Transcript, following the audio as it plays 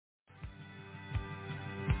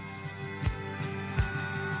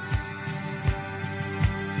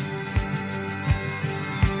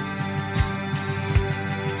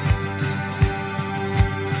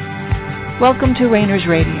Welcome to Rainers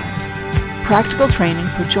Radio, practical training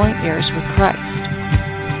for joint heirs with Christ,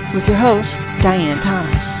 with your host, Diane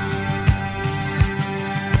Thomas.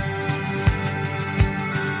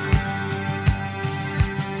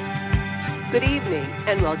 Good evening,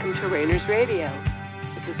 and welcome to Rainers Radio.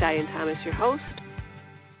 This is Diane Thomas, your host.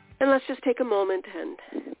 And let's just take a moment and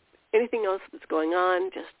anything else that's going on,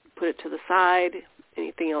 just put it to the side.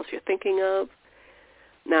 Anything else you're thinking of.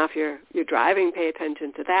 Now, if you're driving, pay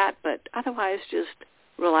attention to that, but otherwise just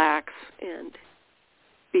relax and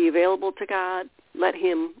be available to God. Let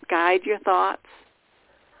Him guide your thoughts.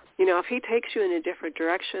 You know, if He takes you in a different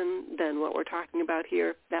direction than what we're talking about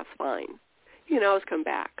here, that's fine. You can always come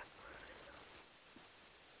back.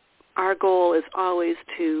 Our goal is always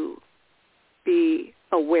to be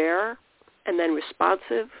aware and then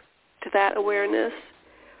responsive to that awareness,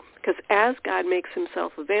 because as God makes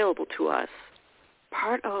Himself available to us,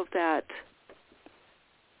 part of that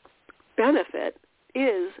benefit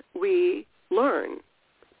is we learn.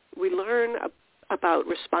 We learn about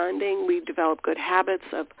responding. We develop good habits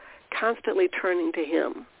of constantly turning to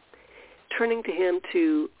Him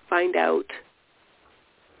to find out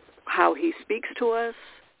how He speaks to us,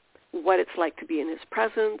 what it's like to be in His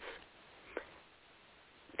presence.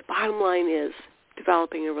 The bottom line is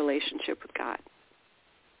developing a relationship with God.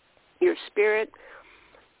 Your spirit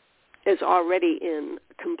is already in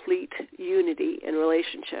complete unity and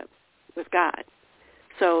relationship with God.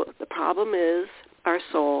 So the problem is our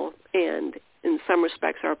soul and, in some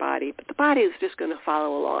respects, our body. But the body is just going to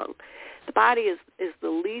follow along. The body is the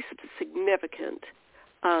least significant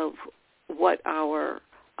of what our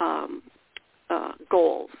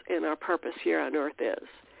goals and our purpose here on earth is.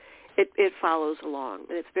 It follows along,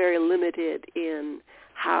 and it's very limited in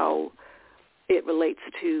how it relates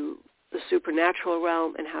to the supernatural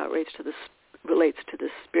realm and how it relates to the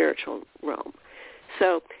spiritual realm.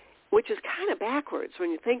 So, which is kind of backwards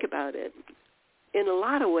when you think about it. In a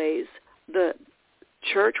lot of ways, the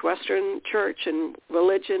church, Western church and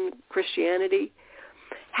religion, Christianity,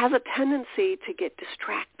 has a tendency to get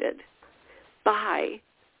distracted by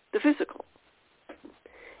the physical.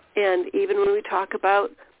 And even when we talk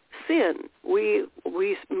about sin, we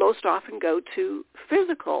most often go to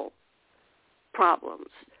physical problems.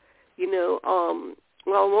 You know,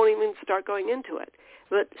 well, I won't even start going into it.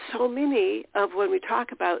 But so many of when we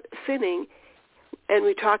talk about sinning and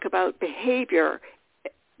we talk about behavior,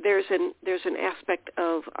 there's an aspect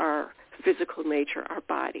of our physical nature, our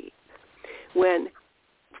body. When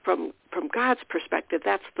from God's perspective,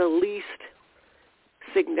 that's the least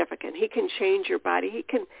significant. He can change your body. He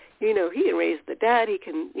can raise the dead. He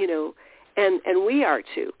can, and we are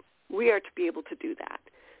too. We are to be able to do that.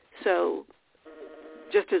 So,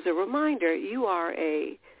 just as a reminder, you are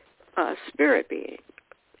a spirit being,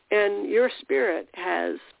 and your spirit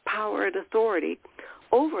has power and authority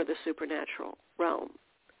over the supernatural realm.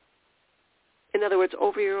 In other words,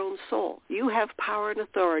 over your own soul. You have power and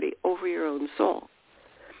authority over your own soul.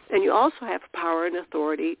 And you also have power and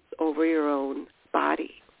authority over your own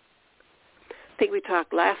body. I think we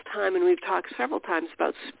talked last time, and we've talked several times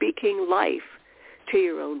about speaking life to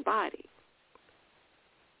your own body.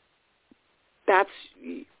 That's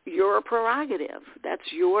your prerogative.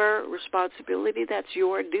 That's your responsibility. That's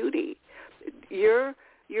your duty. Your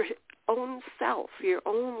own self, your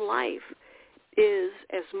own life is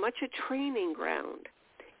as much a training ground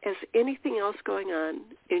as anything else going on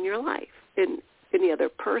in your life, in any other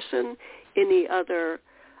person, any other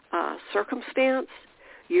circumstance.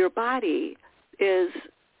 Your body is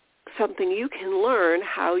something you can learn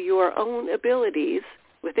how your own abilities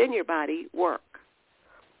within your body work.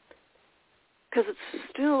 Because it's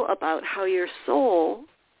still about how your soul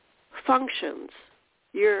functions.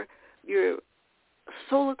 Your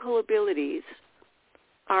soulical abilities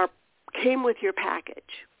came with your package.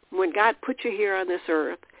 When God put you here on this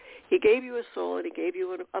earth, He gave you a soul and He gave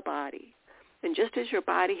you a body. And just as your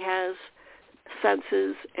body has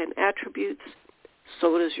senses and attributes,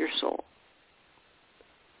 so does your soul.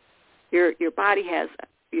 Your body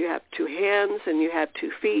you have two hands and you have 2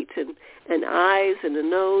 feet and eyes and a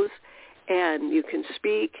nose, and you can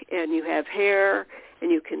speak, and you have hair,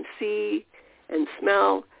 and you can see and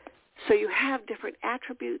smell. So you have different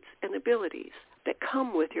attributes and abilities that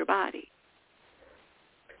come with your body.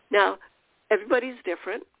 Now, everybody's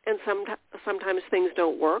different, and sometimes things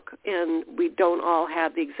don't work, and we don't all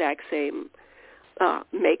have the exact same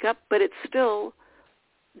makeup, but it's still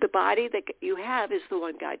the body that you have is the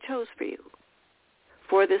one God chose for you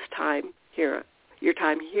for this time here, your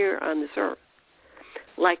time here on this earth.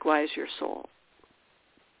 Likewise, your soul.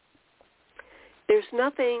 There's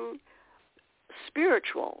nothing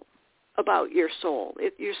spiritual about your soul.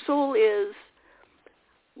 Your soul is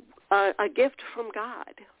a gift from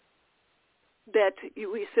God that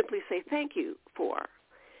we simply say thank you for,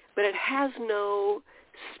 but it has no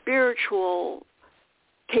spiritual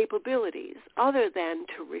capabilities other than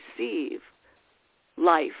to receive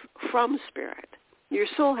life from spirit. Your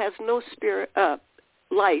soul has no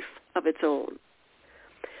life of its own.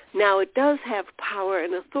 Now, it does have power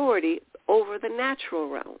and authority over the natural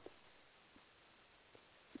realm.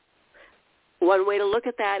 One way to look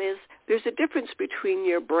at that is there's a difference between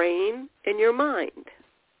your brain and your mind.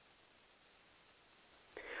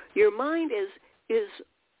 Your mind is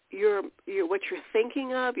your what you're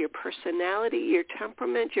thinking of, your personality, your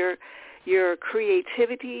temperament, your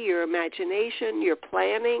creativity, your imagination, your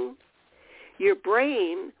planning. Your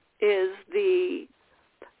brain is the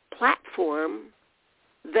platform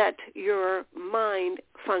that your mind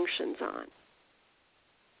functions on.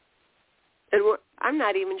 And I'm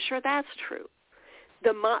not even sure that's true.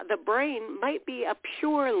 The brain might be a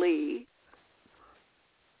purely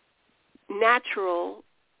natural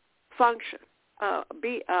function,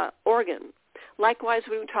 organ. Likewise,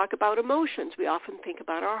 when we talk about emotions, we often think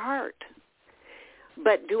about our heart.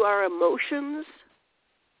 But do our emotions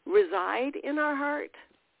reside in our heart?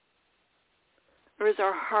 Or is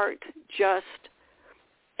our heart just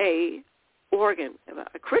a organ,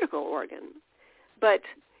 a critical organ? But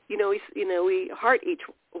we heart each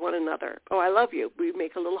one another. Oh, I love you. We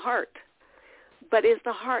make a little heart. But is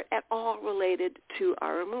the heart at all related to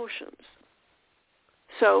our emotions?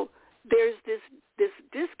 So there's this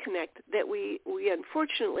disconnect that we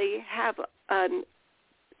unfortunately have an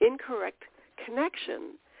incorrect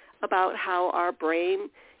connection about how our brain,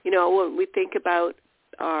 when we think about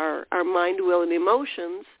our mind, will, and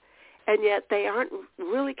emotions, and yet they aren't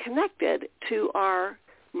really connected to our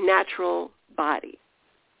natural body.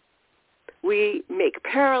 We make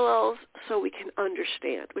parallels so we can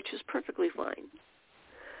understand, which is perfectly fine.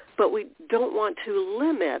 But we don't want to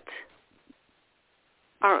limit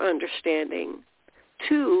our understanding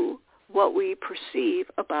to what we perceive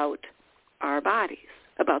about our bodies,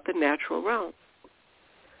 about the natural realm.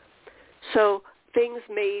 So things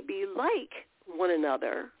may be like one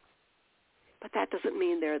another, but that doesn't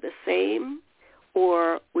mean they're the same,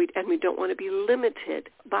 and we don't want to be limited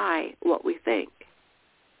by what we think.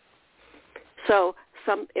 So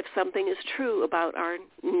if something is true about our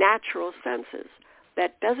natural senses,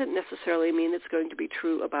 that doesn't necessarily mean it's going to be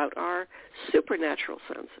true about our supernatural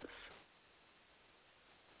senses.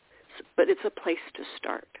 But it's a place to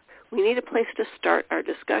start. We need a place to start our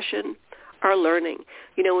discussion, our learning.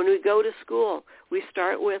 When we go to school, we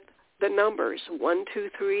start with the numbers, 1, 2,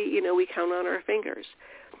 3, we count on our fingers,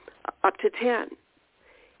 up to 10.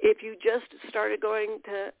 If you just started going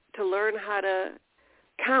to learn how to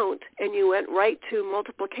count and you went right to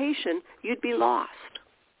multiplication, you'd be lost.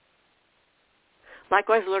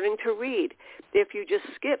 Likewise, learning to read. If you just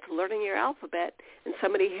skipped learning your alphabet and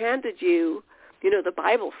somebody handed you, the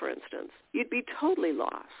Bible, for instance, you'd be totally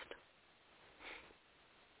lost.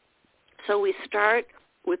 So we start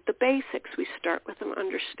with the basics. We start with an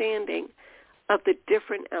understanding of the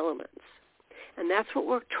different elements. And that's what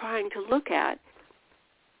we're trying to look at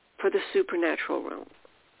for the supernatural realm.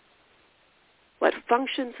 What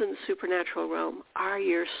functions in the supernatural realm are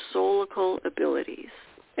your soulical abilities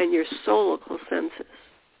and your soulical senses.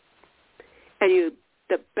 And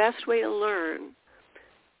the best way to learn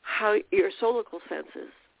how your soulical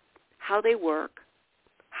senses, how they work,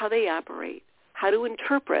 how they operate, how to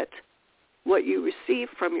interpret what you receive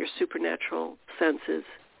from your supernatural senses,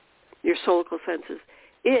 your soulical senses,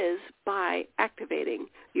 is by activating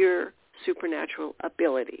your supernatural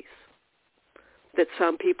abilities that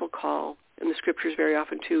some people call, in the scriptures very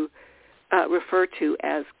often refer to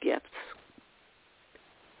as gifts.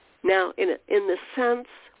 Now, in the sense,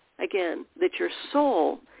 again, that your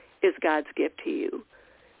soul is God's gift to you,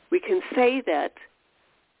 we can say that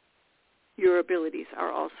your abilities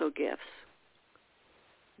are also gifts.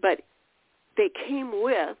 But they came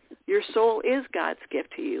with, your soul is God's gift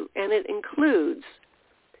to you, and it includes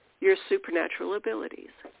your supernatural abilities.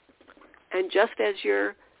 And just as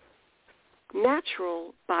your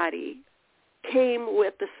natural body came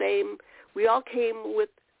with the same, we all came with,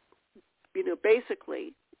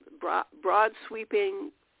 basically broad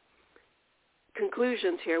sweeping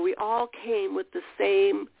conclusions here. We all came with the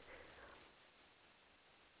same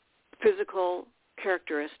physical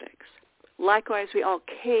characteristics. Likewise, we all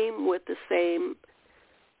came with the same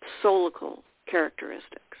soulical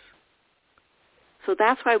characteristics. So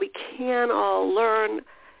that's why we can all learn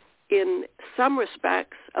in some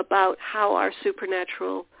respects about how our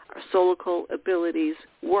supernatural, our soulical abilities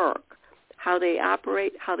work, how they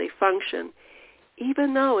operate, how they function,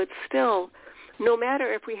 even though it's still, no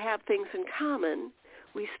matter if we have things in common,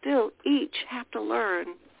 we still each have to learn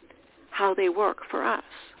how they work for us.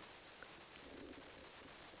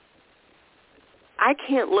 I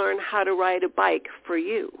can't learn how to ride a bike for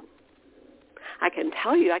you. I can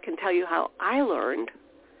tell you how I learned.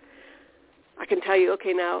 I can tell you,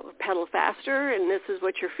 okay, now pedal faster, and this is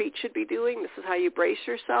what your feet should be doing. This is how you brace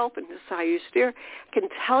yourself, and this is how you steer. I can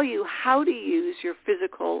tell you how to use your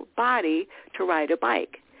physical body to ride a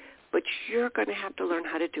bike, but you're going to have to learn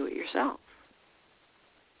how to do it yourself.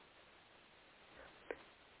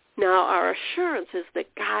 Now, our assurance is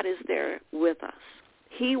that God is there with us.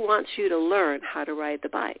 He wants you to learn how to ride the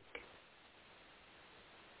bike.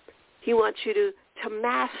 He wants you to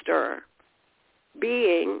master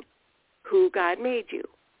being who God made you.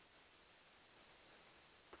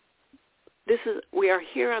 We are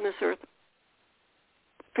here on this earth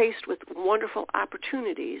faced with wonderful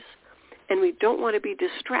opportunities, and we don't want to be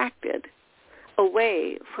distracted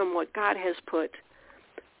away from what God has put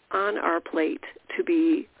on our plate to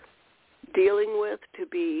be dealing with, to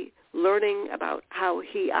be learning about how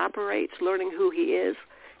he operates, learning who he is,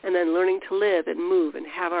 and then learning to live and move and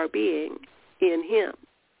have our being in him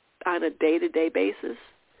on a day-to-day basis,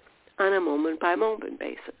 on a moment-by-moment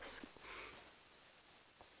basis.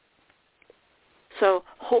 So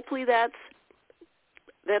hopefully that's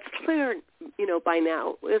clear, by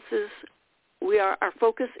now. Our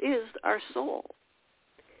focus is our soul.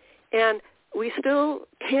 And we still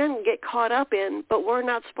can get caught up in, but we're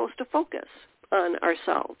not supposed to focus on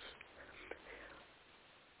ourselves.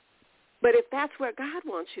 But if that's where God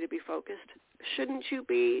wants you to be focused, shouldn't you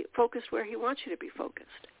be focused where he wants you to be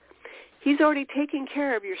focused? He's already taking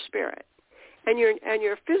care of your spirit. And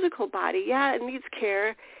your physical body, yeah, it needs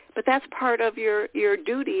care, but that's part of your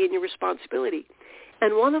duty and your responsibility.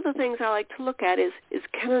 And one of the things I like to look at is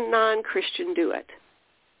can a non-Christian do it?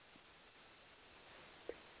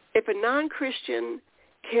 If a non-Christian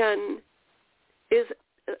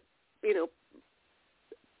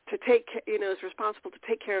is responsible to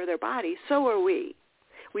take care of their body, so are we.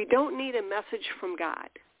 We don't need a message from God.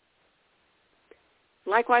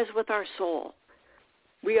 Likewise with our soul.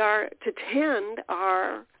 We are to tend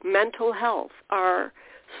our mental health, our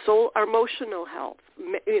soul, our emotional health.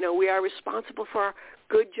 We are responsible for our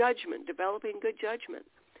good judgment, developing good judgment.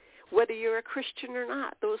 Whether you're a Christian or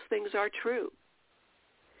not, those things are true.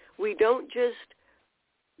 We don't just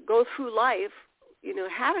go through life,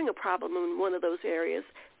 having a problem in one of those areas,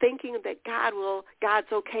 thinking that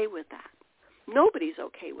God's okay with that. Nobody's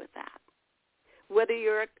okay with that. Whether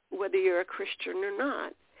you're a Christian or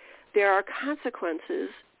not, there are consequences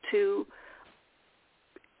to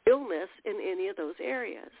illness in any of those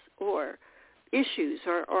areas, or issues,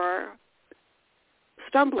 or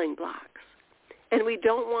stumbling blocks. And we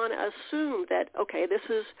don't want to assume that, okay, this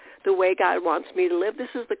is the way God wants me to live.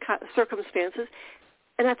 This is the circumstances.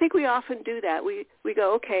 And I think we often do that. We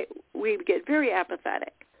go, okay, we get very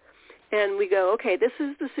apathetic. And we go, okay, this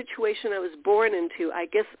is the situation I was born into. I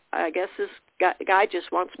guess this guy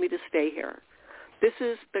just wants me to stay here. This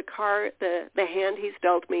is the hand he's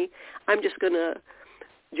dealt me. I'm just going to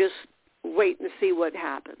just wait and see what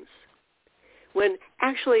happens. When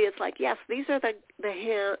actually it's like, yes, these are the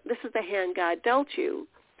hand. This is the hand God dealt you.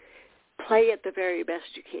 Play it the very best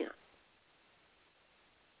you can.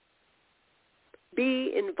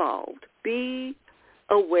 Be involved. Be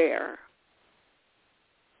aware.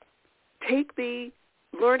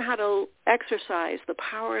 Learn how to exercise the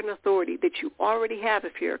power and authority that you already have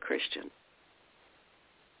if you're a Christian.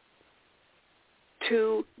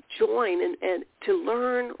 To join and to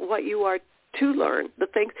learn what you are to learn, the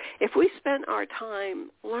things. If we spend our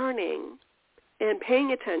time learning and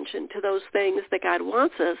paying attention to those things that God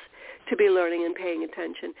wants us to be learning and paying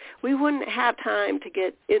attention, we wouldn't have time to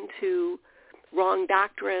get into wrong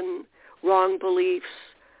doctrine, wrong beliefs,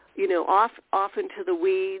 off into the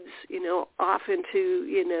weeds, off into,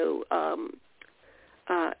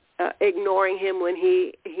 ignoring him when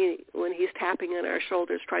he's tapping on our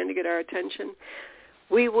shoulders trying to get our attention.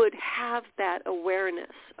 We would have that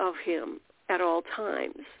awareness of him at all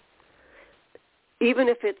times. Even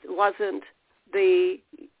if it wasn't the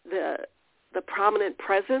prominent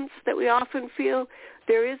presence that we often feel,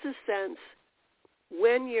 there is a sense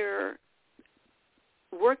when you're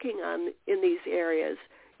working in these areas,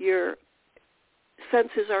 your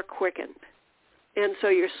senses are quickened. And so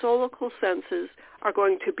your soulical senses are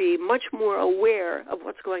going to be much more aware of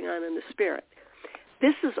what's going on in the spirit.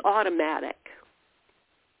 This is automatic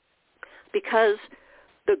because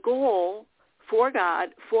the goal for God,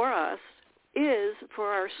 for us, is for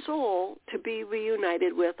our soul to be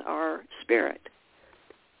reunited with our spirit.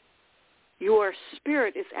 Your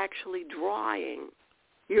spirit is actually drawing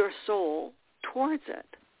your soul towards it.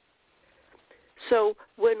 So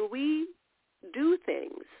when we do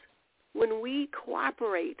things, when we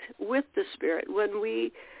cooperate with the Spirit, when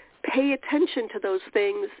we pay attention to those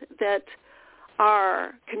things that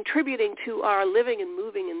are contributing to our living and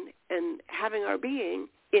moving and having our being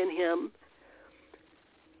in Him,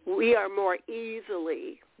 we are more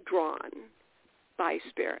easily drawn by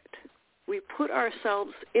Spirit. We put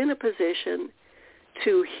ourselves in a position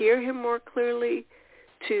to hear Him more clearly,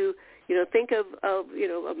 to think of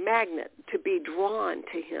a magnet, to be drawn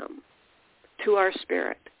to Him, to our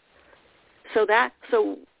spirit. So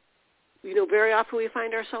very often we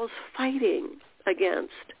find ourselves fighting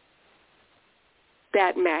against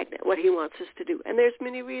that magnet, what He wants us to do. And there's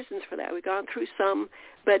many reasons for that. We've gone through some,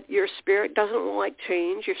 but your spirit doesn't like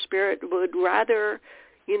change. Your spirit would rather,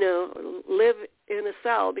 live in a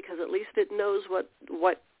cell because at least it knows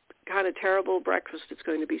what kind of terrible breakfast it's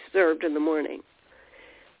going to be served in the morning.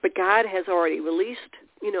 But God has already released,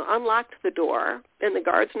 unlocked the door, and the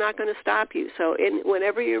guard's not going to stop you. So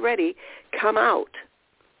whenever you're ready, come out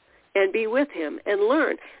and be with Him and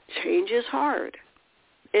learn. Change is hard,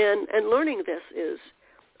 and learning this is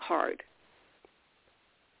hard.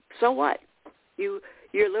 So what?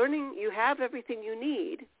 You're learning. You have everything you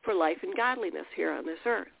need for life and godliness here on this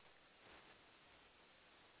earth.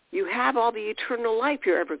 You have all the eternal life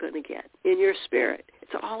you're ever going to get in your spirit.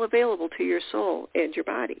 It's all available to your soul and your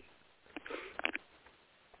body.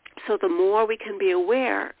 So the more we can be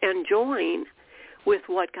aware and join with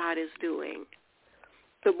what God is doing,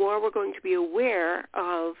 the more we're going to be aware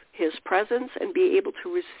of His presence and be able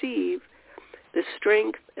to receive the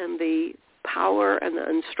strength and the power and the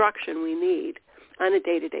instruction we need on a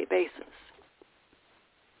day-to-day basis.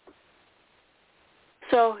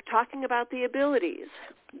 So talking about the abilities,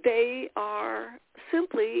 they are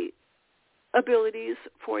simply abilities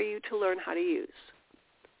for you to learn how to use.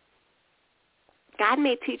 God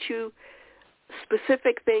may teach you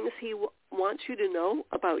specific things He wants you to know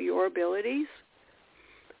about your abilities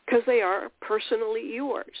because they are personally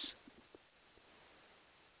yours.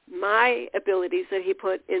 My abilities that He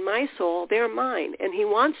put in my soul, they're mine, and He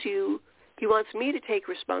wants me to take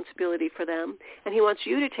responsibility for them, and He wants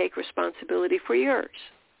you to take responsibility for yours.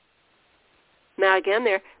 Now again,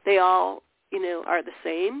 they all, are the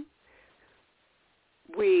same.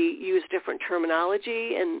 We use different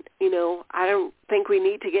terminology, and, I don't think we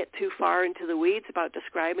need to get too far into the weeds about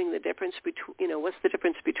describing the difference between, what's the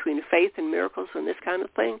difference between faith and miracles and this kind of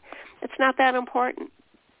thing. It's not that important.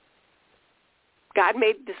 God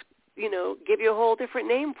may just, give you a whole different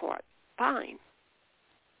name for it. Fine.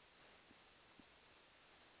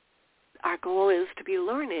 Our goal is to be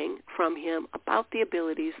learning from Him about the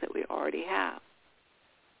abilities that we already have.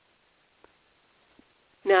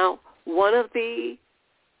 Now, one of the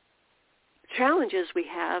challenges we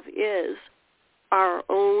have is our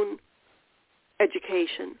own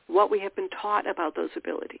education, what we have been taught about those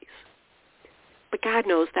abilities. But God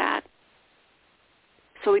knows that.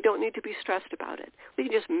 So we don't need to be stressed about it. We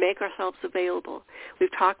can just make ourselves available.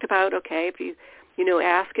 We've talked about, if you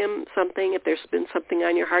ask Him something, if there's been something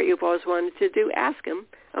on your heart you've always wanted to do, ask Him,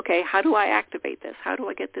 how do I activate this? How do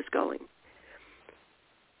I get this going?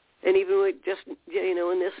 And even with just,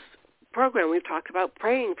 in this program, we've talked about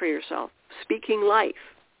praying for yourself, speaking life,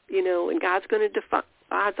 and God's going to define,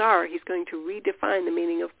 odds are He's going to redefine the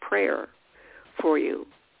meaning of prayer for you.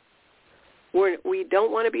 We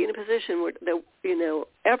don't want to be in a position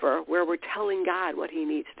where we're telling God what He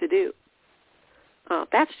needs to do.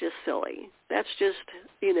 That's just silly. That's just,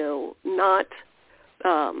 not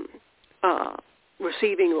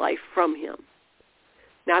receiving life from Him.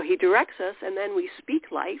 Now He directs us, and then we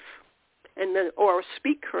speak life, or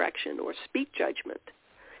speak correction, or speak judgment.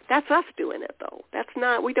 That's us doing it, though. That's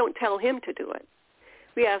not. We don't tell Him to do it.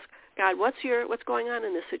 We ask God, what's going on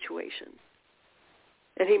in this situation?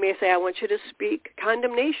 And He may say, I want you to speak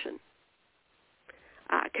condemnation,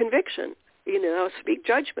 conviction. Speak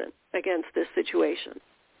judgment against this situation,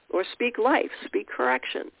 or speak life, speak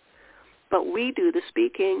correction. But we do the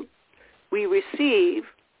speaking. We receive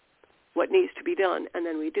what needs to be done, and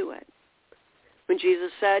then we do it. When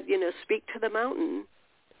Jesus said, speak to the mountain,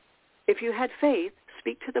 if you had faith,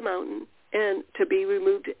 speak to the mountain and to be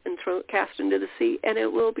removed and cast into the sea, and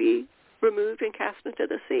it will be removed and cast into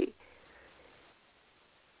the sea.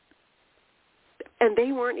 And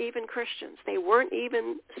they weren't even Christians. They weren't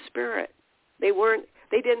even spirit.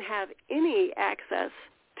 They didn't have any access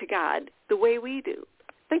to God the way we do.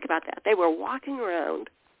 Think about that. They were walking around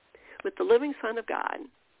with the living Son of God,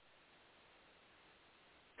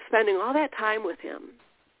 spending all that time with him.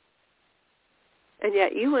 And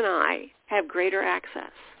yet you and I have greater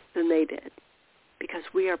access than they did because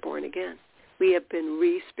we are born again. We have been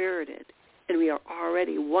re-spirited, and we are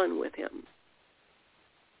already one with him.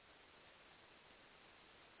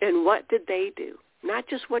 And what did they do? Not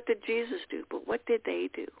just what did Jesus do, but what did they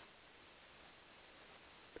do?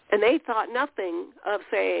 And they thought nothing of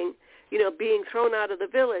saying, being thrown out of the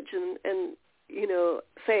village and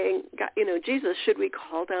saying, Jesus, should we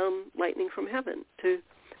call down lightning from heaven to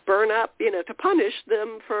burn up, to punish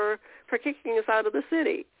them for kicking us out of the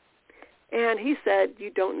city? And he said, you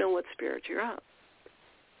don't know what spirit you're of.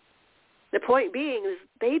 The point being is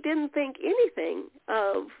they didn't think anything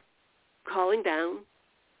of calling down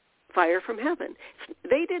fire from heaven.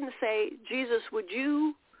 They didn't say, Jesus, would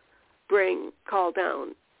you call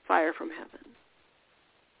down fire from heaven?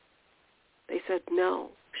 They said,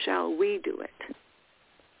 no, shall we do it?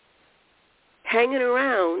 Hanging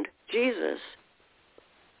around Jesus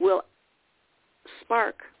will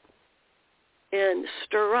spark and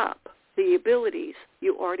stir up the abilities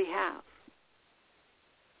you already have.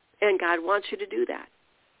 And God wants you to do that.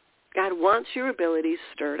 God wants your abilities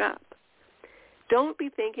stirred up. Don't be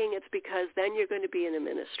thinking it's because then you're going to be in a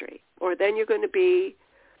ministry or then you're going to be,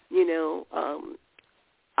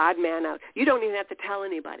 odd man out. You don't even have to tell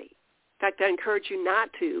anybody. In fact, I encourage you not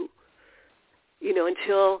to,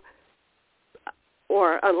 until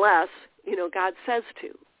or unless, God says to.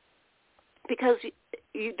 Because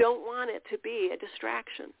you don't want it to be a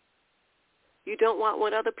distraction. You don't want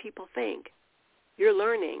what other people think. You're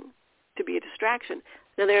learning to be a distraction.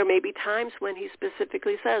 Now, there may be times when he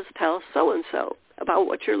specifically says, tell so-and-so about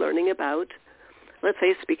what you're learning about, let's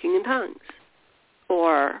say, speaking in tongues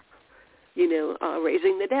or,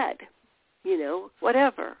 raising the dead,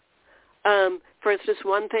 whatever. For instance,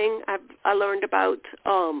 one thing I learned about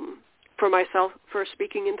for myself for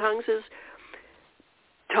speaking in tongues is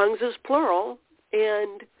plural,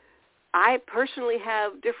 and I personally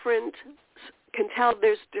have can tell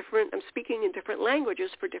I'm speaking in different languages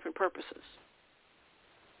for different purposes.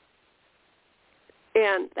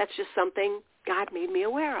 And that's just something God made me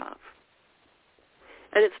aware of.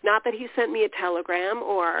 And it's not that he sent me a telegram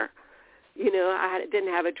or, I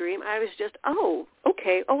didn't have a dream. I was just,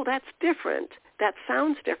 okay, that's different. That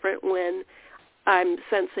sounds different when I'm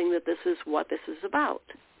sensing that this is what this is about.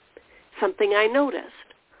 Something I noticed.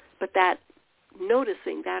 But that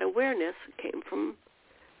noticing, that awareness came from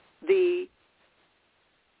the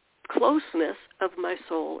closeness of my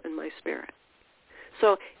soul and my spirit.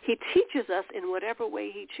 So he teaches us in whatever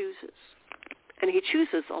way he chooses. And he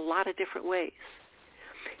chooses a lot of different ways.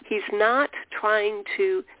 He's not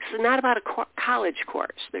this is not about a college course.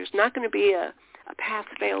 There's not going to be a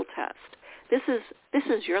pass-fail test. This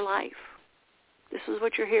is your life. This is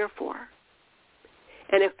what you're here for.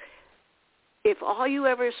 And if all you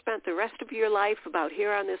ever spent the rest of your life about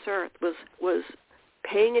here on this earth was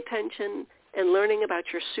paying attention and learning about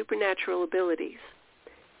your supernatural abilities,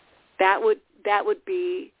 that would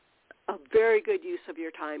be a very good use of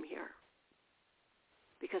your time here.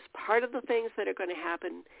 Because part of the things that are going to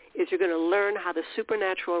happen is you're going to learn how the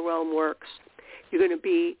supernatural realm works.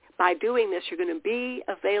 By doing this, you're going to be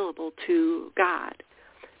available to God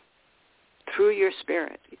through your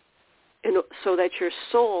spirit, and so that your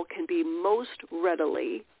soul can be most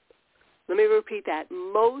readily, let me repeat that,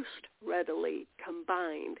 most readily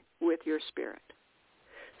combined with your spirit.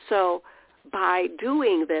 So by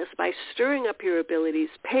doing this, by stirring up your abilities,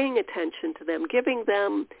 paying attention to them, giving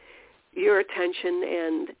them your attention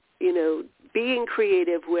and, being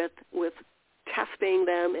creative with testing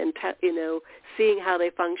them and, seeing how they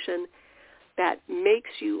function, that makes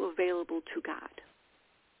you available to God.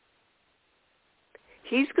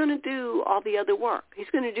 He's going to do all the other work. He's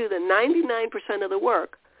going to do the 99% of the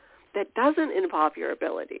work that doesn't involve your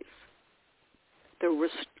abilities, the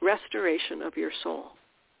restoration of your soul.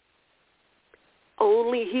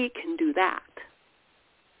 Only he can do that.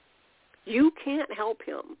 You can't help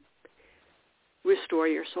him restore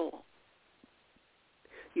your soul.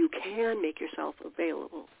 You can make yourself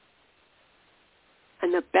available.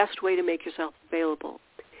 And the best way to make yourself available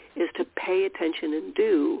is to pay attention and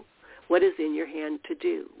do what is in your hand to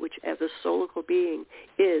do, which as a soulical being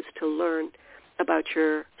is to learn about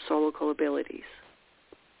your soulical abilities.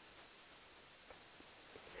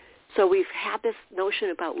 So we've had this notion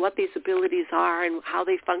about what these abilities are and how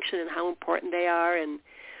they function and how important they are, and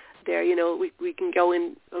there, we can go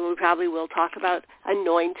in, and we probably will talk about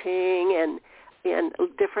anointing and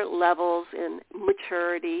different levels and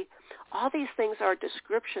maturity. All these things are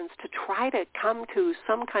descriptions to try to come to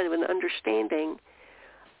some kind of an understanding,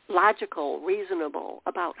 logical, reasonable,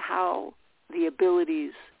 about how the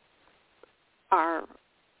abilities are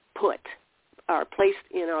placed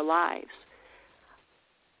in our lives.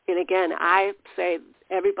 And again, I say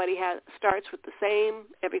everybody starts with the same,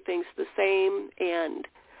 everything's the same, and,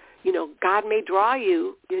 God may draw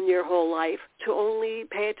you in your whole life to only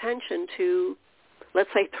pay attention to, let's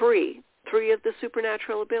say, three of the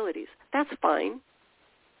supernatural abilities. That's fine.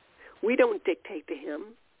 We don't dictate to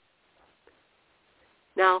him.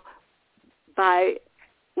 Now,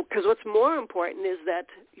 because what's more important is that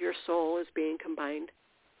your soul is being combined,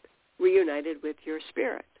 reunited with your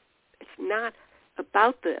spirit. It's not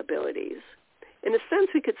about the abilities. In a sense,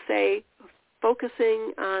 we could say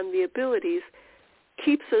focusing on the abilities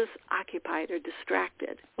keeps us occupied or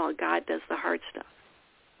distracted while God does the hard stuff.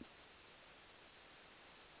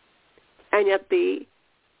 And yet the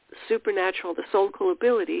supernatural, the soulful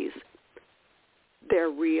abilities, they're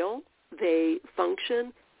real, they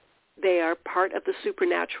function, they are part of the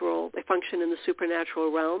supernatural, they function in the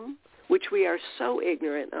supernatural realm, which we are so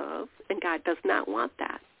ignorant of, and God does not want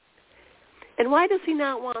that. And why does he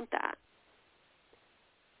not want that?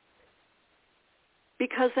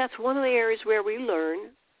 Because that's one of the areas where we learn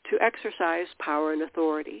to exercise power and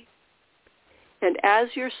authority. And as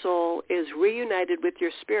your soul is reunited with your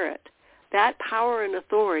spirit, that power and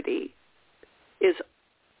authority is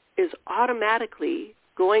automatically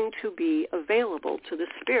going to be available to the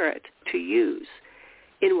spirit to use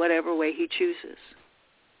in whatever way he chooses.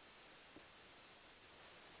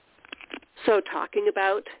 So talking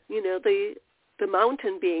about, the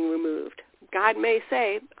mountain being removed, God may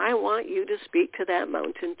say, I want you to speak to that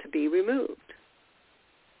mountain to be removed.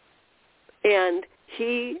 And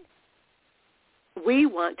we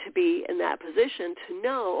want to be in that position to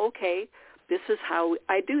know, okay, this is how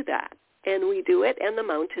I do that. And we do it, and the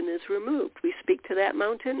mountain is removed. We speak to that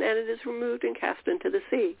mountain, and it is removed and cast into the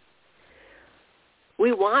sea.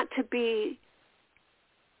 We want to be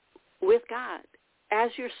with God.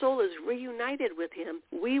 As your soul is reunited with him,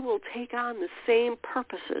 we will take on the same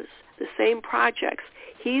purposes, the same projects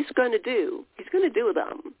he's going to do. He's going to do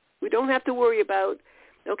them. We don't have to worry about,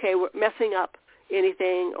 we're messing up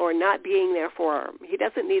anything or not being there for him. He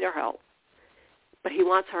doesn't need our help, but he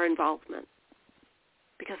wants our involvement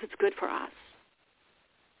because it's good for us.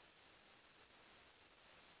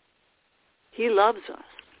 He loves us,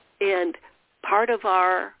 and part of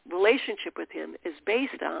our relationship with him is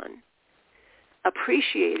based on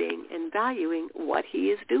appreciating and valuing what he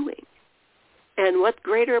is doing. And what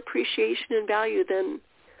greater appreciation and value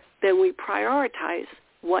than we prioritize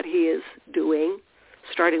what he is doing,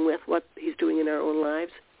 starting with what he's doing in our own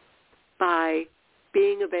lives, by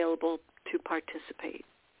being available to participate.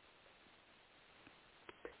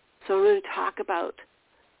 So we're going to talk about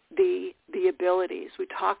the abilities. We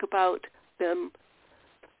talk about them,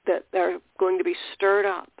 that they're going to be stirred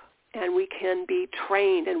up, and we can be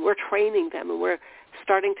trained, and we're training them, and we're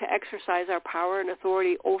starting to exercise our power and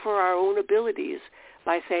authority over our own abilities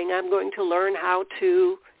by saying, I'm going to learn how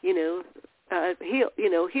to,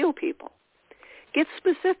 heal people. Get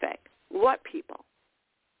specific. What people?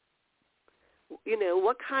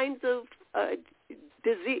 What kinds of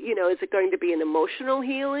disease? Is it going to be an emotional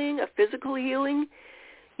healing, a physical healing?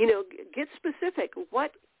 Get specific.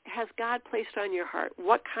 What has God placed on your heart?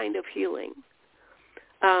 What kind of healing?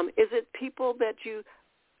 Is it people that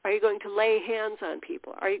are you going to lay hands on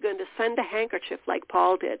people? Are you going to send a handkerchief like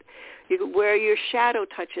Paul did, where your shadow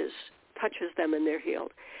touches them and they're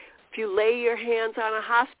healed? If you lay your hands on a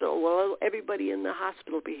hospital, well, everybody in the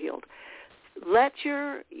hospital be healed. Let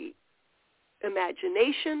your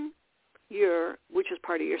imagination, which is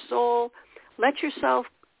part of your soul, let yourself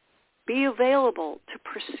be available to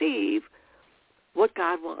perceive what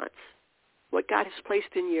God wants, what God has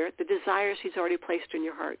placed in the desires he's already placed in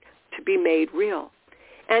your heart to be made real.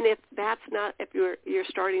 And if you're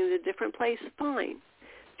starting at a different place, fine.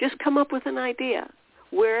 Just come up with an idea.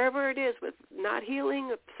 Wherever it is, with not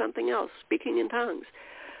healing, or something else, speaking in tongues,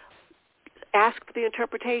 ask for the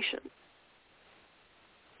interpretation.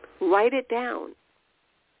 Write it down.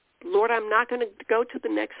 Lord, I'm not going to go to the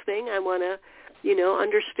next thing. I want to,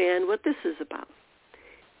 understand what this is about.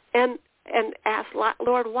 And ask,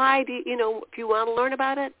 Lord, why do if you want to learn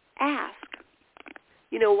about it, ask.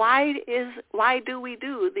 Why do we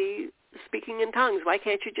do the speaking in tongues? Why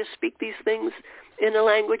can't you just speak these things in a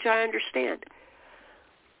language I understand?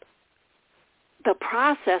 The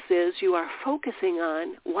process is you are focusing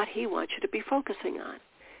on what he wants you to be focusing on.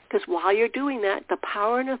 Because while you're doing that, the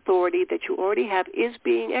power and authority that you already have is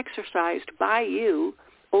being exercised by you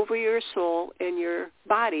over your soul and your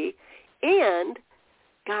body, and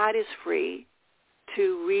God is free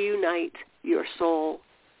to reunite your soul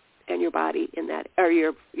and your body in that, or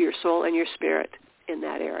your soul and your spirit in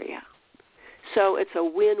that area. So it's a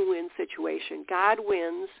win-win situation. God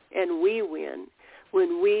wins and we win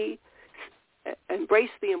when we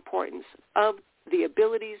embrace the importance of the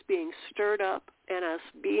abilities being stirred up and us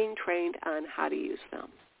being trained on how to use them.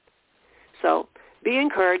 So be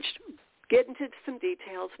encouraged. Get into some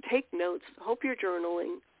details. Take notes. Hope you're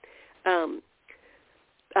journaling.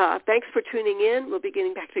 Thanks for tuning in. We'll be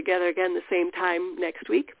getting back together again the same time next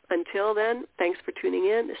week. Until then, thanks for tuning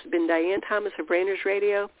in. This has been Diane Thomas of Brainers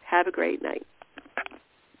Radio. Have a great night.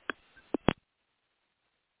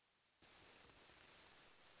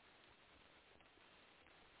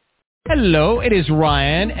 Hello, it is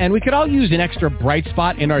Ryan, and we could all use an extra bright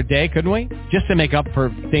spot in our day, couldn't we? Just to make up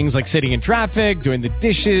for things like sitting in traffic, doing the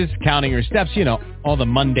dishes, counting your steps, all the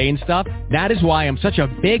mundane stuff. That is why I'm such a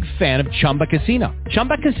big fan of Chumba Casino.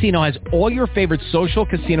 Chumba Casino has all your favorite social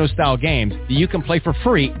casino-style games that you can play for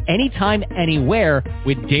free anytime, anywhere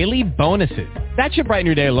with daily bonuses. That should brighten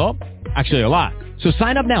your day a little. Actually, a lot. So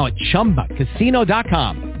sign up now at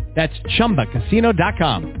ChumbaCasino.com. That's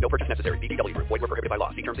ChumbaCasino.com. No purchase necessary. VGW Group. Void where prohibited by law.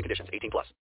 See terms and conditions. 18+.